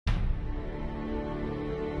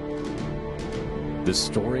The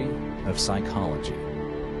Story of Psychology,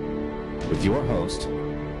 with your host,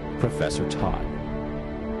 Professor Todd,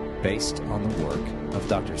 based on the work of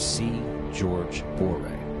Dr. C. George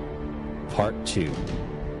Bourret. Part 2,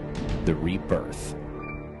 The Rebirth.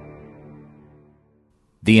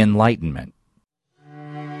 The Enlightenment.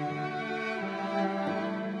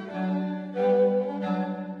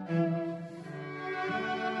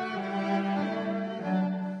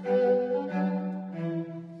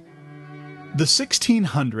 The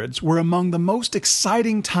 1600s were among the most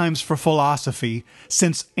exciting times for philosophy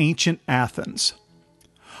since ancient Athens.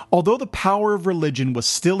 Although the power of religion was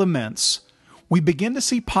still immense, we begin to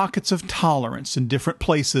see pockets of tolerance in different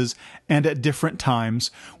places and at different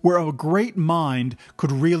times where a great mind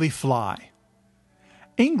could really fly.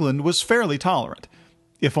 England was fairly tolerant,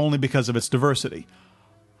 if only because of its diversity.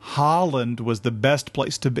 Holland was the best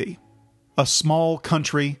place to be. A small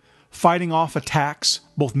country, fighting off attacks,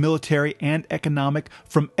 both military and economic,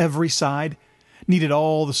 from every side, needed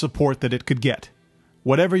all the support that it could get,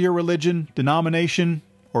 whatever your religion, denomination,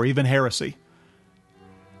 or even heresy.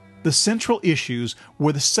 The central issues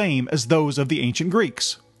were the same as those of the ancient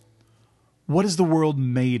Greeks. What is the world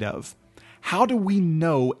made of? How do we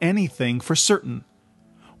know anything for certain?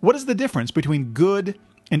 What is the difference between good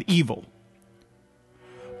and evil?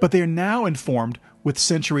 But they are now informed with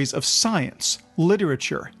centuries of science,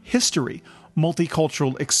 literature, history,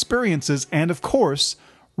 multicultural experiences, and of course,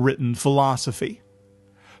 written philosophy.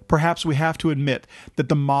 Perhaps we have to admit that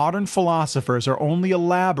the modern philosophers are only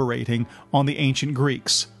elaborating on the ancient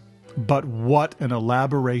Greeks. But what an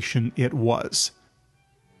elaboration it was.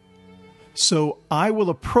 So I will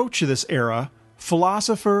approach this era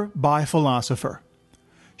philosopher by philosopher,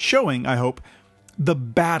 showing, I hope, the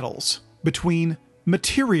battles between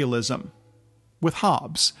materialism with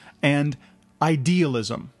Hobbes and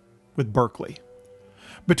idealism with Berkeley,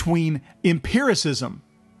 between empiricism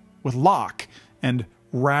with Locke and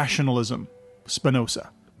rationalism with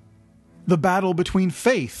Spinoza, the battle between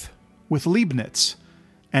faith with Leibniz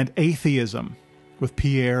and atheism with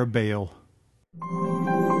Pierre Bayle.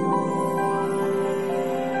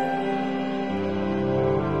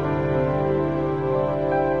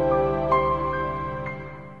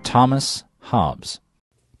 Thomas Hobbes.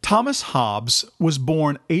 Thomas Hobbes was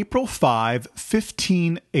born April 5,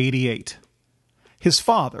 1588. His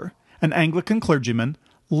father, an Anglican clergyman,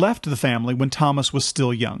 left the family when Thomas was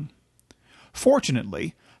still young.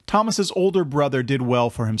 Fortunately, Thomas's older brother did well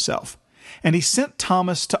for himself, and he sent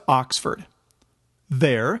Thomas to Oxford.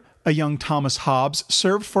 There, a young Thomas Hobbes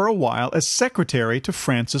served for a while as secretary to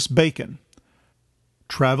Francis Bacon.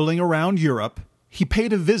 Traveling around Europe, he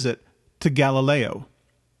paid a visit to Galileo.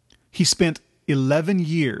 He spent 11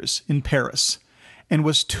 years in Paris, and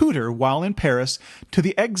was tutor while in Paris to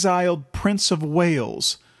the exiled Prince of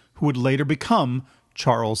Wales, who would later become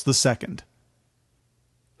Charles II.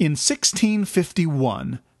 In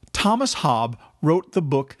 1651, Thomas Hobbes wrote the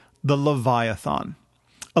book The Leviathan,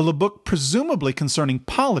 a book presumably concerning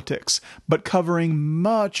politics, but covering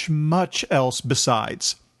much, much else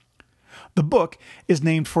besides. The book is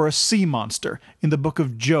named for a sea monster in the book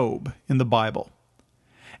of Job in the Bible.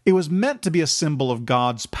 It was meant to be a symbol of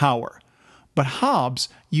God's power, but Hobbes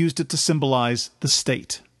used it to symbolize the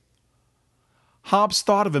state. Hobbes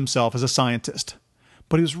thought of himself as a scientist,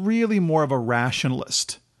 but he was really more of a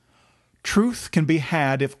rationalist. Truth can be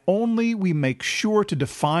had if only we make sure to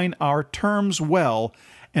define our terms well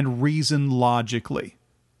and reason logically.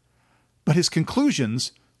 But his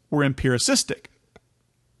conclusions were empiricistic.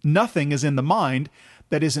 Nothing is in the mind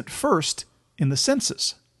that isn't first in the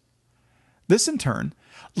senses. This, in turn,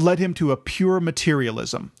 led him to a pure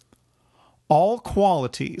materialism. All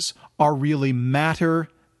qualities are really matter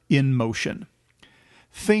in motion.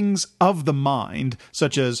 Things of the mind,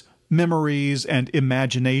 such as memories and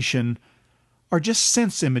imagination, are just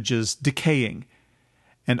sense images decaying,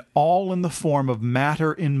 and all in the form of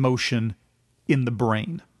matter in motion in the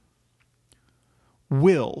brain.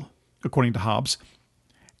 Will, according to Hobbes,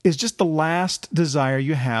 is just the last desire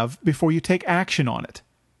you have before you take action on it.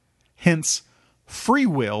 Hence, free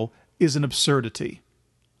will is an absurdity.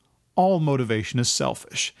 All motivation is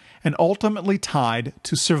selfish and ultimately tied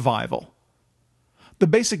to survival. The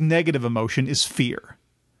basic negative emotion is fear.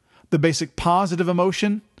 The basic positive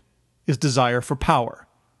emotion is desire for power.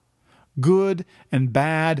 Good and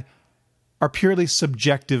bad are purely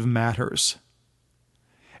subjective matters.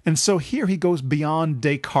 And so here he goes beyond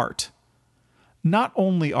Descartes. Not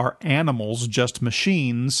only are animals just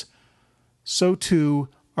machines, so too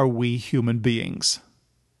are we human beings.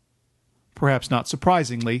 Perhaps not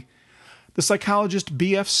surprisingly, the psychologist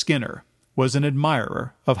B.F. Skinner was an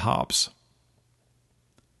admirer of Hobbes.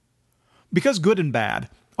 Because good and bad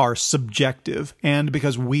are subjective, and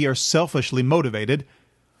because we are selfishly motivated,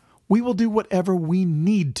 we will do whatever we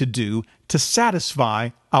need to do to satisfy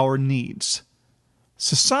our needs.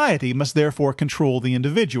 Society must therefore control the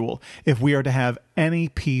individual if we are to have any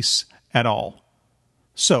peace at all.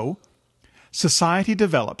 So, society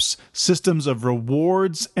develops systems of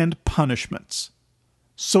rewards and punishments,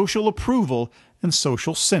 social approval and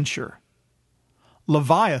social censure.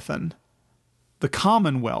 Leviathan, the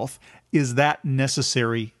commonwealth, is that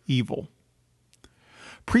necessary evil.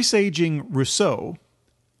 Presaging Rousseau,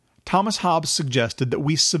 Thomas Hobbes suggested that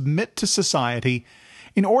we submit to society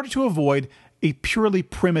in order to avoid a purely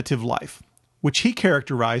primitive life, which he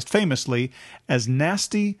characterized famously as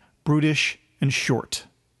nasty, brutish, and short.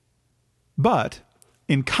 But,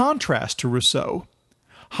 in contrast to Rousseau,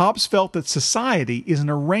 Hobbes felt that society is an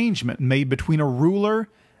arrangement made between a ruler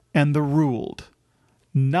and the ruled,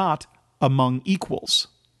 not among equals.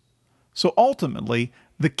 So ultimately,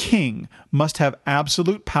 the king must have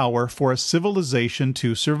absolute power for a civilization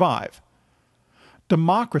to survive.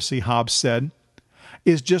 Democracy, Hobbes said,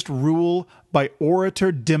 is just rule by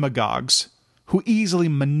orator demagogues who easily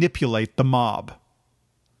manipulate the mob.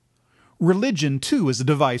 Religion, too, is a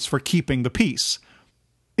device for keeping the peace.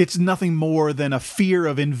 It's nothing more than a fear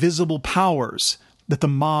of invisible powers that the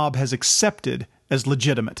mob has accepted as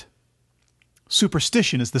legitimate.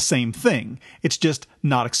 Superstition is the same thing, it's just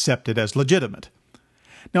not accepted as legitimate.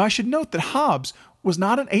 Now, I should note that Hobbes was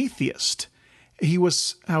not an atheist. He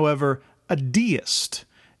was, however, a deist,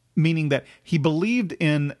 meaning that he believed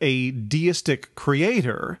in a deistic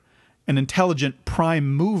creator, an intelligent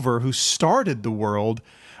prime mover who started the world,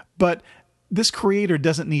 but this creator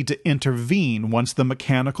doesn't need to intervene once the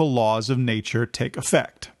mechanical laws of nature take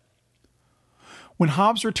effect. When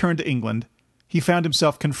Hobbes returned to England, he found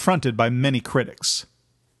himself confronted by many critics.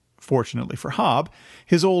 Fortunately for Hobbes,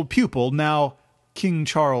 his old pupil, now King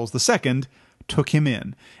Charles II, took him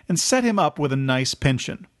in and set him up with a nice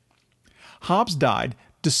pension. Hobbes died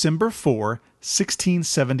December 4,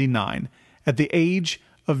 1679, at the age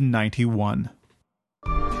of 91.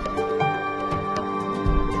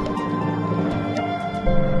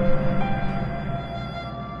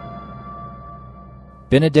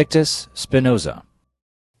 Benedictus Spinoza.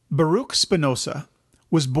 Baruch Spinoza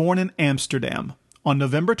was born in Amsterdam on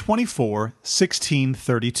November 24,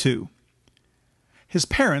 1632. His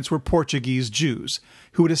parents were Portuguese Jews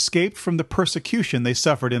who had escaped from the persecution they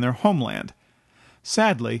suffered in their homeland.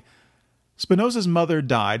 Sadly, Spinoza's mother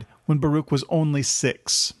died when Baruch was only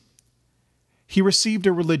 6. He received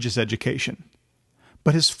a religious education,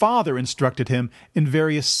 but his father instructed him in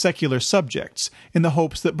various secular subjects in the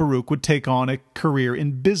hopes that Baruch would take on a career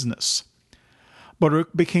in business.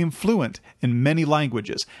 Baruch became fluent in many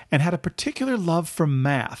languages and had a particular love for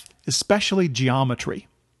math, especially geometry.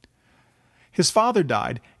 His father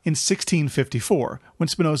died in 1654, when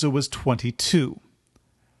Spinoza was 22.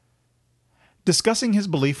 Discussing his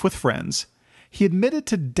belief with friends, he admitted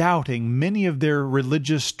to doubting many of their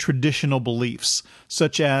religious traditional beliefs,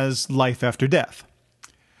 such as life after death.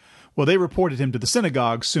 Well, they reported him to the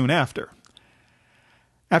synagogue soon after.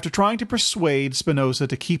 After trying to persuade Spinoza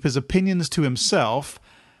to keep his opinions to himself,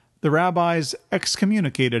 the rabbis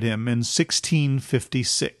excommunicated him in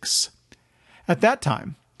 1656. At that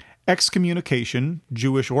time, excommunication,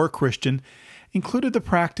 Jewish or Christian, included the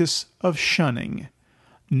practice of shunning.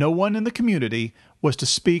 No one in the community was to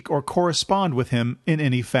speak or correspond with him in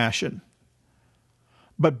any fashion.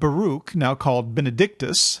 But Baruch, now called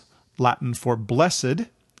Benedictus, Latin for blessed,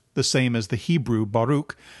 the same as the Hebrew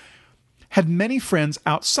Baruch, had many friends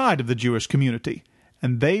outside of the Jewish community,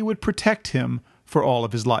 and they would protect him for all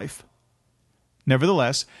of his life.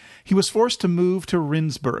 Nevertheless, he was forced to move to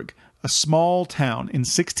Rindsburg, a small town, in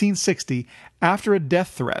 1660 after a death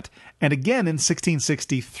threat, and again in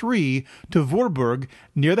 1663 to Voorburg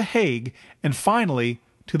near The Hague, and finally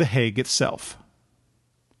to The Hague itself.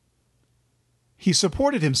 He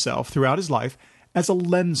supported himself throughout his life as a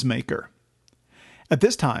lens maker. At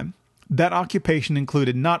this time, that occupation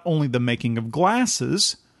included not only the making of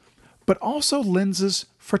glasses, but also lenses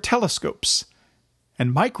for telescopes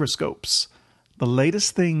and microscopes, the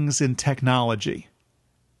latest things in technology.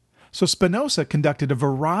 So Spinoza conducted a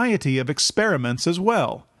variety of experiments as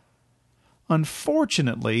well.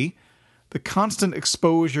 Unfortunately, the constant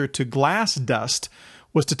exposure to glass dust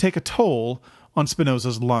was to take a toll on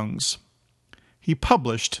Spinoza's lungs. He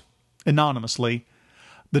published, anonymously,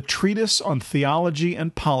 the Treatise on Theology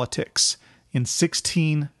and Politics in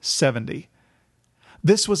 1670.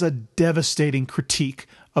 This was a devastating critique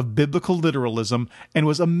of biblical literalism and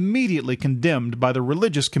was immediately condemned by the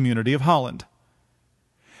religious community of Holland.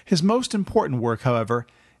 His most important work, however,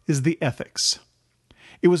 is the Ethics.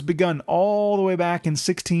 It was begun all the way back in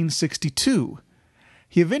 1662.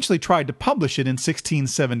 He eventually tried to publish it in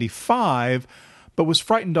 1675, but was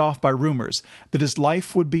frightened off by rumors that his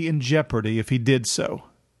life would be in jeopardy if he did so.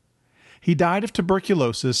 He died of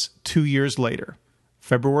tuberculosis 2 years later,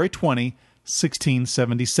 February 20,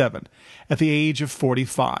 1677, at the age of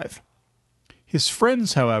 45. His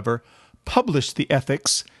friends, however, published the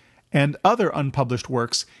Ethics and other unpublished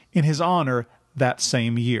works in his honor that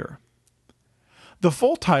same year. The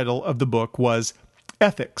full title of the book was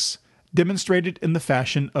Ethics, Demonstrated in the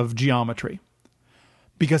Fashion of Geometry,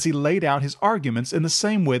 because he laid out his arguments in the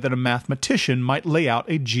same way that a mathematician might lay out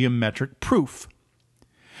a geometric proof.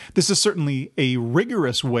 This is certainly a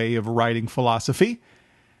rigorous way of writing philosophy,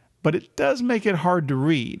 but it does make it hard to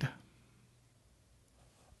read.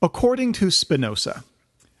 According to Spinoza,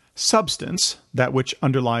 substance, that which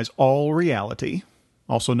underlies all reality,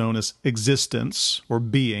 also known as existence or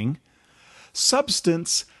being,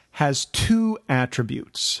 substance has two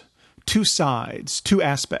attributes, two sides, two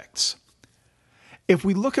aspects. If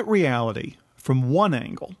we look at reality from one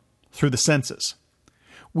angle, through the senses,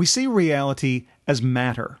 we see reality as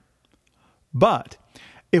matter. But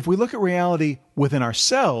if we look at reality within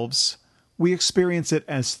ourselves, we experience it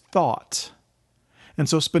as thought. And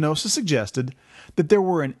so Spinoza suggested that there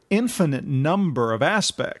were an infinite number of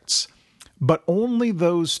aspects, but only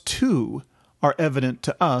those two are evident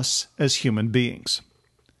to us as human beings.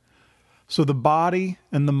 So the body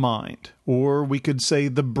and the mind, or we could say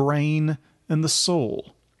the brain and the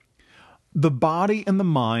soul. The body and the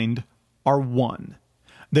mind are one.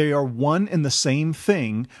 They are one and the same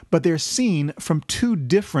thing, but they're seen from two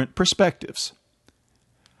different perspectives.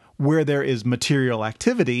 Where there is material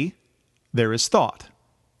activity, there is thought.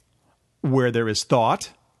 Where there is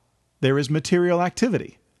thought, there is material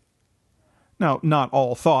activity. Now, not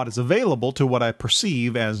all thought is available to what I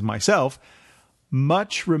perceive as myself.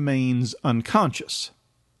 Much remains unconscious,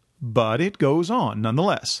 but it goes on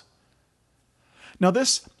nonetheless. Now,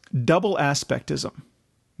 this double aspectism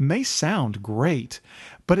may sound great,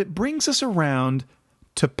 but it brings us around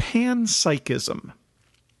to panpsychism.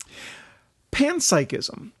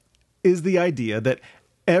 Panpsychism is the idea that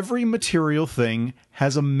every material thing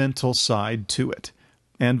has a mental side to it,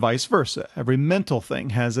 and vice versa. Every mental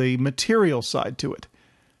thing has a material side to it.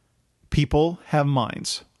 People have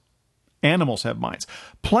minds. Animals have minds.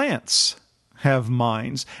 Plants have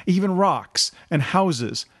minds. Even rocks and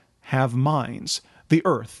houses have minds. The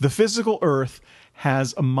earth, the physical earth,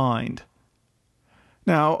 has a mind.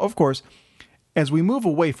 Now, of course, as we move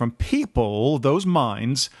away from people, those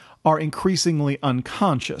minds are increasingly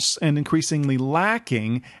unconscious and increasingly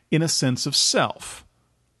lacking in a sense of self.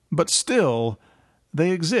 But still,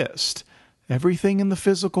 they exist. Everything in the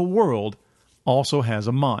physical world also has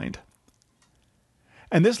a mind.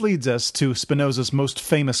 And this leads us to Spinoza's most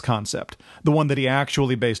famous concept, the one that he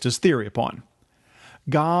actually based his theory upon.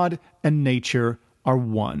 God and nature are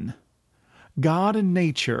one. God and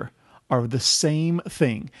nature are the same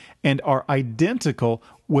thing and are identical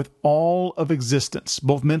with all of existence,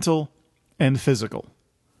 both mental and physical.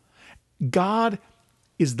 God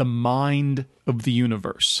is the mind of the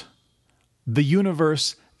universe. The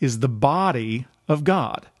universe is the body of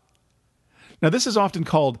God. Now, this is often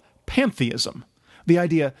called pantheism, the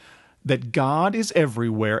idea that God is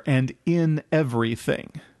everywhere and in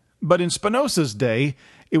everything. But in Spinoza's day,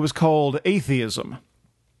 it was called atheism.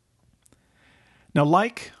 Now,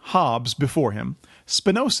 like Hobbes before him,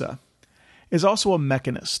 Spinoza is also a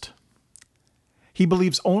mechanist. He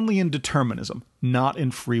believes only in determinism, not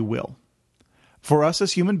in free will. For us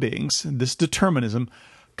as human beings, this determinism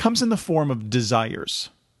comes in the form of desires,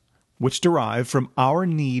 which derive from our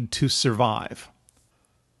need to survive.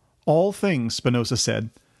 All things, Spinoza said,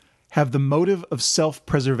 have the motive of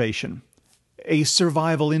self-preservation, a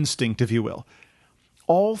survival instinct, if you will.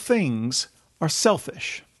 All things are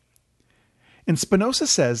selfish. And Spinoza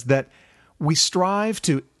says that we strive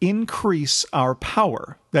to increase our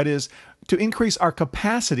power, that is, to increase our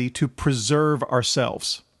capacity to preserve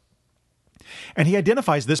ourselves. And he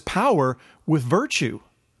identifies this power with virtue.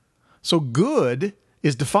 So good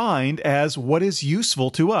is defined as what is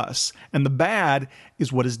useful to us, and the bad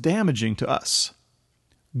is what is damaging to us.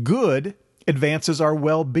 Good advances our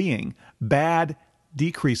well-being. Bad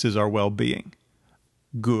decreases our well-being.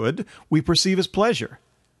 Good we perceive as pleasure.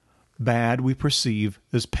 Bad we perceive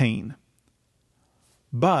as pain.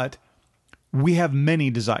 But we have many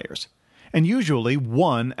desires, and usually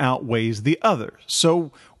one outweighs the other,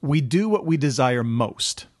 so we do what we desire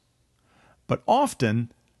most. But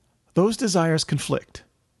often, those desires conflict.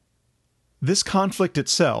 This conflict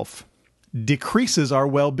itself decreases our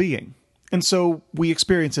well-being, and so we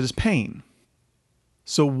experience it as pain.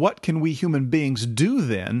 So what can we human beings do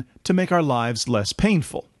then to make our lives less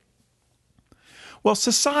painful? Well,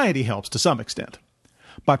 society helps to some extent.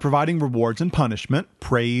 By providing rewards and punishment,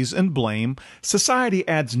 praise and blame, society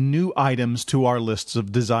adds new items to our lists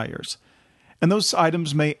of desires. And those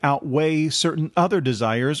items may outweigh certain other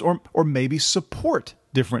desires or maybe support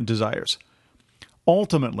different desires.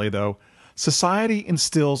 Ultimately, though, society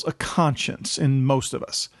instills a conscience in most of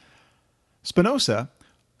us. Spinoza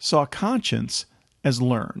saw conscience as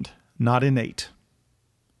learned, not innate.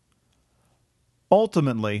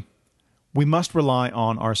 Ultimately, we must rely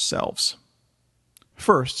on ourselves.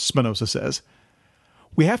 First, Spinoza says,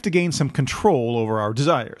 we have to gain some control over our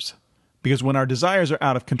desires, because when our desires are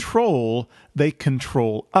out of control, they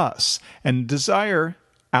control us. And desire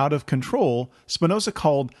out of control, Spinoza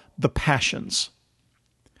called the passions.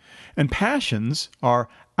 And passions are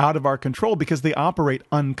out of our control because they operate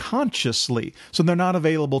unconsciously, so they're not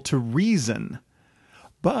available to reason.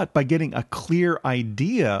 But by getting a clear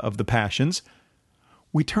idea of the passions,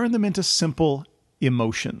 we turn them into simple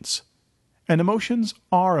emotions. And emotions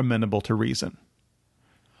are amenable to reason.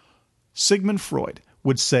 Sigmund Freud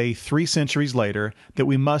would say 3 centuries later that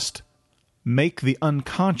we must make the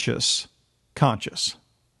unconscious conscious.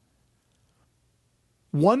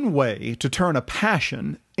 One way to turn a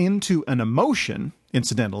passion into an emotion,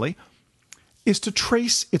 incidentally, is to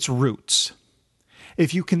trace its roots.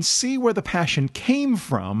 If you can see where the passion came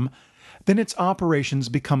from, then its operations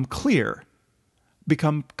become clear,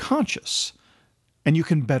 become conscious, and you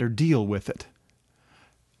can better deal with it.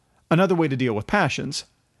 Another way to deal with passions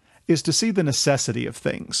is to see the necessity of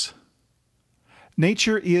things.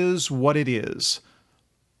 Nature is what it is.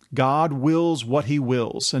 God wills what he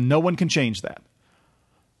wills, and no one can change that.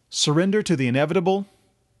 Surrender to the inevitable,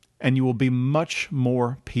 and you will be much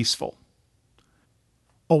more peaceful.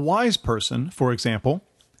 A wise person, for example,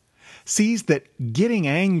 sees that getting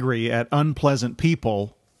angry at unpleasant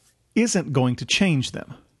people isn't going to change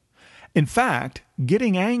them. In fact,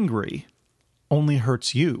 getting angry only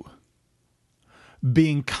hurts you.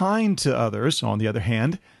 Being kind to others, on the other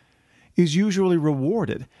hand, is usually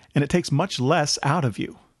rewarded, and it takes much less out of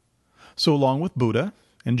you. So along with Buddha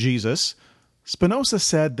and Jesus, Spinoza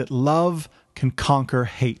said that love can conquer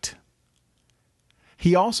hate.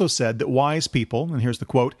 He also said that wise people, and here's the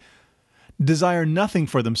quote, desire nothing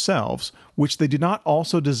for themselves which they do not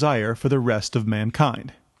also desire for the rest of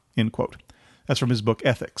mankind. End quote. That's from his book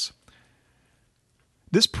Ethics.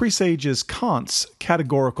 This presages Kant's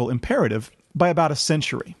categorical imperative by about a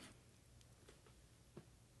century.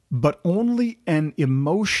 But only an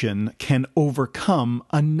emotion can overcome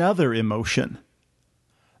another emotion.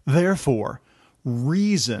 Therefore,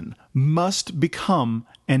 reason must become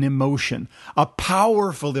an emotion, a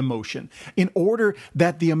powerful emotion, in order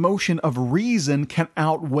that the emotion of reason can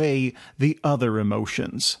outweigh the other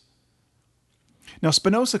emotions. Now,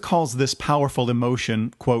 Spinoza calls this powerful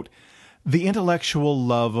emotion, quote, the intellectual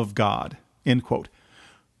love of God, end quote,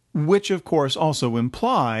 which of course also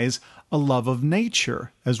implies a love of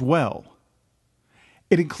nature as well.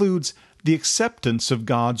 It includes the acceptance of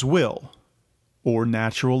God's will, or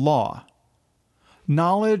natural law.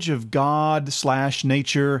 Knowledge of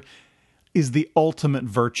God/nature is the ultimate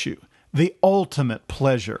virtue, the ultimate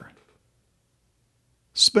pleasure.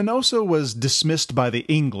 Spinoza was dismissed by the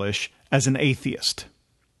English as an atheist.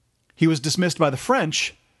 He was dismissed by the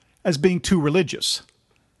French as being too religious.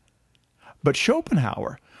 But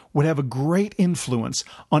Schopenhauer would have a great influence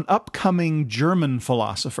on upcoming German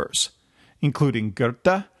philosophers, including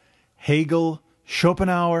Goethe, Hegel,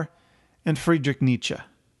 Schopenhauer, and Friedrich Nietzsche.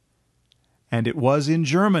 And it was in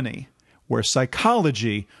Germany where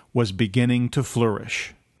psychology was beginning to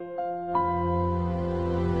flourish.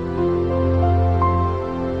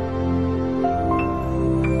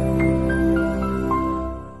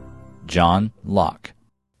 John Locke.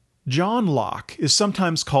 John Locke is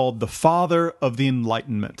sometimes called the father of the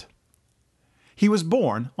Enlightenment. He was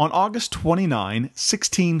born on August 29,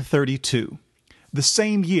 1632, the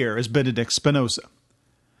same year as Benedict Spinoza.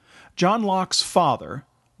 John Locke's father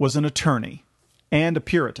was an attorney and a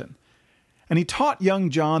Puritan, and he taught young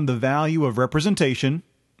John the value of representation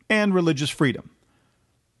and religious freedom.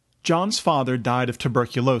 John's father died of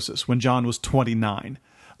tuberculosis when John was 29,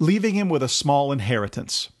 leaving him with a small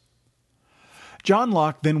inheritance. John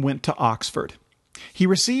Locke then went to Oxford. He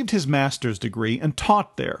received his master's degree and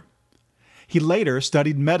taught there. He later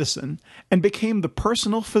studied medicine and became the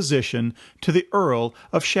personal physician to the Earl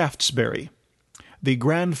of Shaftesbury, the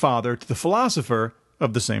grandfather to the philosopher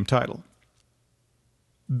of the same title.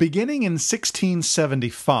 Beginning in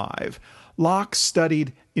 1675, Locke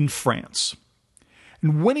studied in France,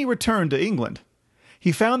 And when he returned to England,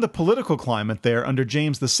 he found the political climate there under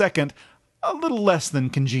James II a little less than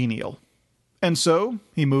congenial. And so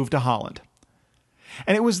he moved to Holland.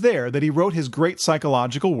 And it was there that he wrote his great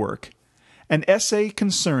psychological work, An Essay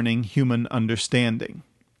Concerning Human Understanding.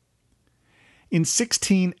 In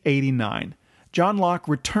 1689, John Locke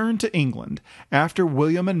returned to England after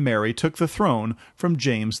William and Mary took the throne from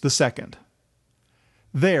James II.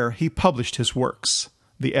 There he published his works,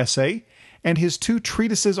 the Essay and his 2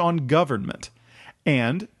 treatises on government,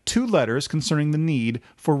 and 2 letters concerning the need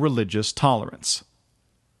for religious tolerance.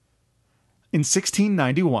 In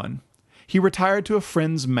 1691, he retired to a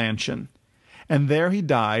friend's mansion, and there he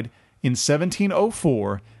died in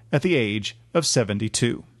 1704 at the age of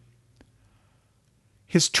 72.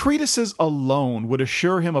 His treatises alone would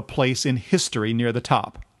assure him a place in history near the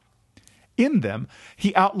top. In them,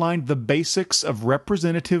 he outlined the basics of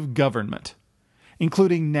representative government,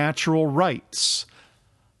 including natural rights,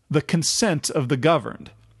 the consent of the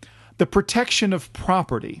governed, the protection of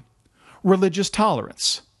property, religious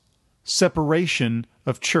tolerance, separation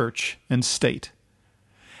of church and state,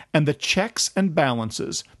 and the checks and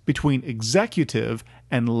balances between executive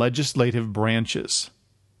and legislative branches.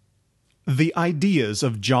 The ideas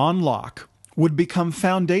of John Locke would become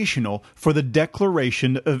foundational for the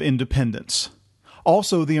Declaration of Independence,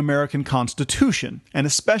 also the American Constitution, and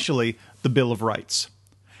especially the Bill of Rights,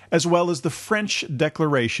 as well as the French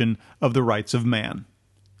Declaration of the Rights of Man.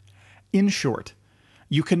 In short,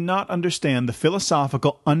 you cannot understand the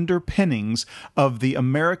philosophical underpinnings of the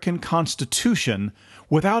American Constitution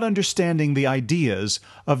without understanding the ideas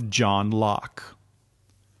of John Locke.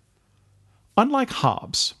 Unlike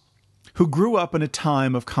Hobbes, who grew up in a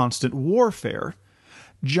time of constant warfare,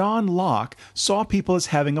 John Locke saw people as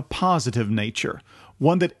having a positive nature,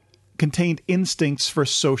 one that contained instincts for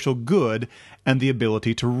social good and the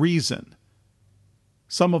ability to reason.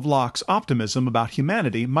 Some of Locke's optimism about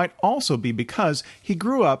humanity might also be because he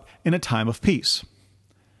grew up in a time of peace.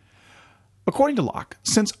 According to Locke,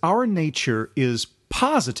 since our nature is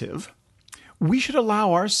positive, we should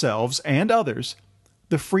allow ourselves and others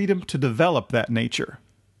the freedom to develop that nature.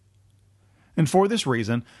 And for this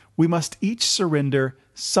reason, we must each surrender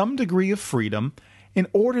some degree of freedom in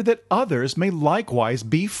order that others may likewise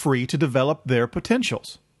be free to develop their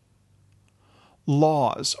potentials.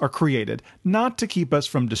 Laws are created not to keep us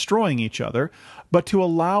from destroying each other, but to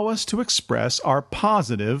allow us to express our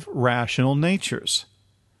positive, rational natures.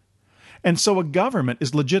 And so a government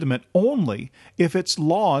is legitimate only if its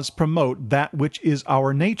laws promote that which is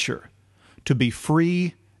our nature, to be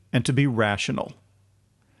free and to be rational.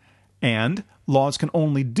 And laws can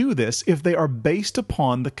only do this if they are based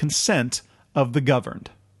upon the consent of the governed.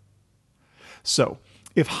 So,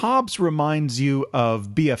 if Hobbes reminds you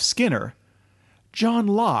of B.F. Skinner, John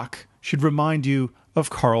Locke should remind you of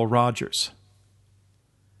Carl Rogers.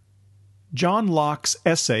 John Locke's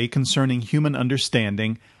essay concerning human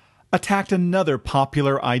understanding attacked another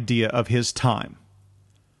popular idea of his time.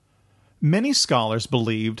 Many scholars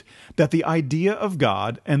believed that the idea of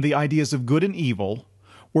God and the ideas of good and evil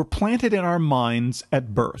were planted in our minds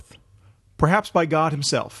at birth, perhaps by God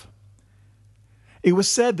himself. It was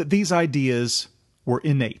said that these ideas were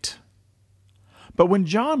innate. But when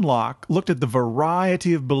John Locke looked at the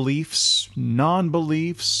variety of beliefs,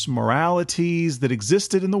 non-beliefs, moralities that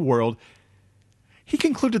existed in the world, he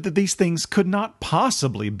concluded that these things could not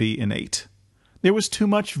possibly be innate. There was too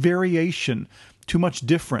much variation, too much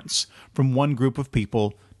difference from one group of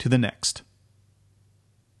people to the next.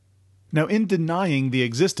 Now, in denying the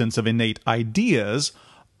existence of innate ideas,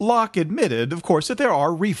 Locke admitted, of course, that there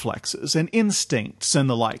are reflexes and instincts and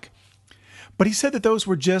the like. But he said that those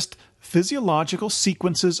were just physiological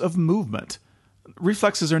sequences of movement.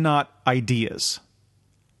 Reflexes are not ideas.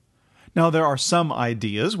 Now, there are some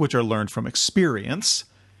ideas which are learned from experience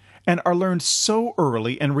and are learned so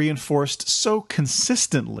early and reinforced so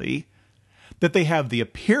consistently that they have the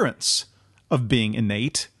appearance of being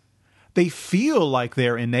innate. They feel like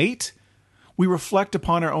they're innate. We reflect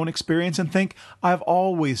upon our own experience and think, I've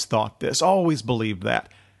always thought this, always believed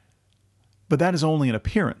that. But that is only an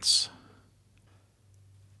appearance.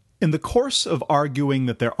 In the course of arguing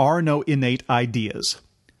that there are no innate ideas,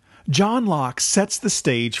 John Locke sets the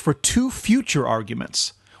stage for 2 future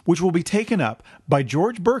arguments, which will be taken up by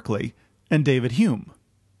George Berkeley and David Hume.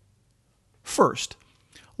 First,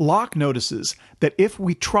 Locke notices that if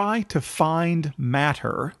we try to find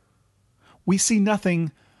matter, we see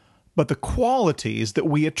nothing but the qualities that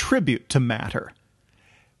we attribute to matter.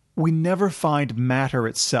 We never find matter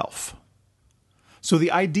itself. So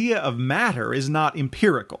the idea of matter is not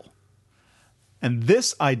empirical. And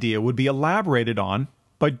this idea would be elaborated on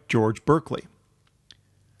by George Berkeley.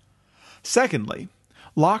 Secondly,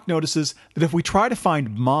 Locke notices that if we try to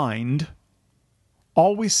find mind,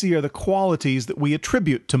 all we see are the qualities that we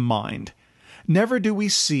attribute to mind. Never do we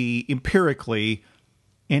see, empirically,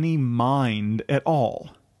 any mind at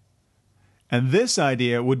all. And this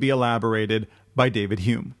idea would be elaborated by David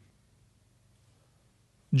Hume.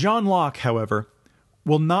 John Locke, however,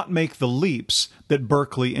 will not make the leaps that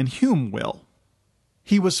Berkeley and Hume will.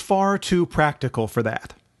 He was far too practical for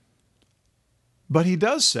that. But he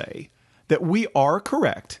does say that we are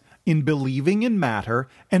correct in believing in matter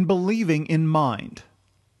and believing in mind.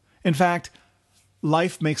 In fact,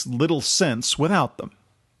 life makes little sense without them.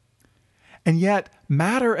 And yet,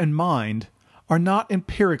 matter and mind are not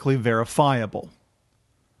empirically verifiable.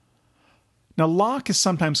 Now, Locke is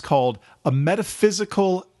sometimes called a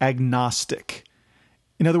metaphysical agnostic.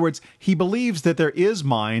 In other words, he believes that there is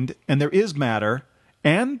mind and there is matter,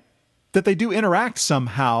 and that they do interact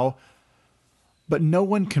somehow, but no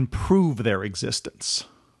one can prove their existence.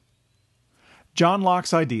 John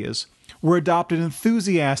Locke's ideas were adopted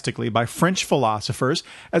enthusiastically by French philosophers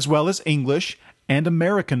as well as English and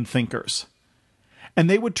American thinkers. And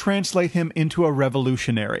they would translate him into a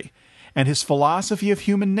revolutionary, and his philosophy of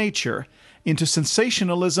human nature into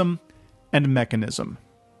sensationalism and mechanism.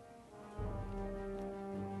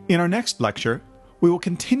 In our next lecture, we will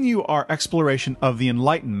continue our exploration of the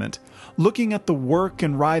Enlightenment, looking at the work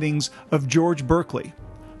and writings of George Berkeley,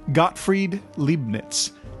 Gottfried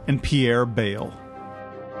Leibniz, and Pierre Bayle.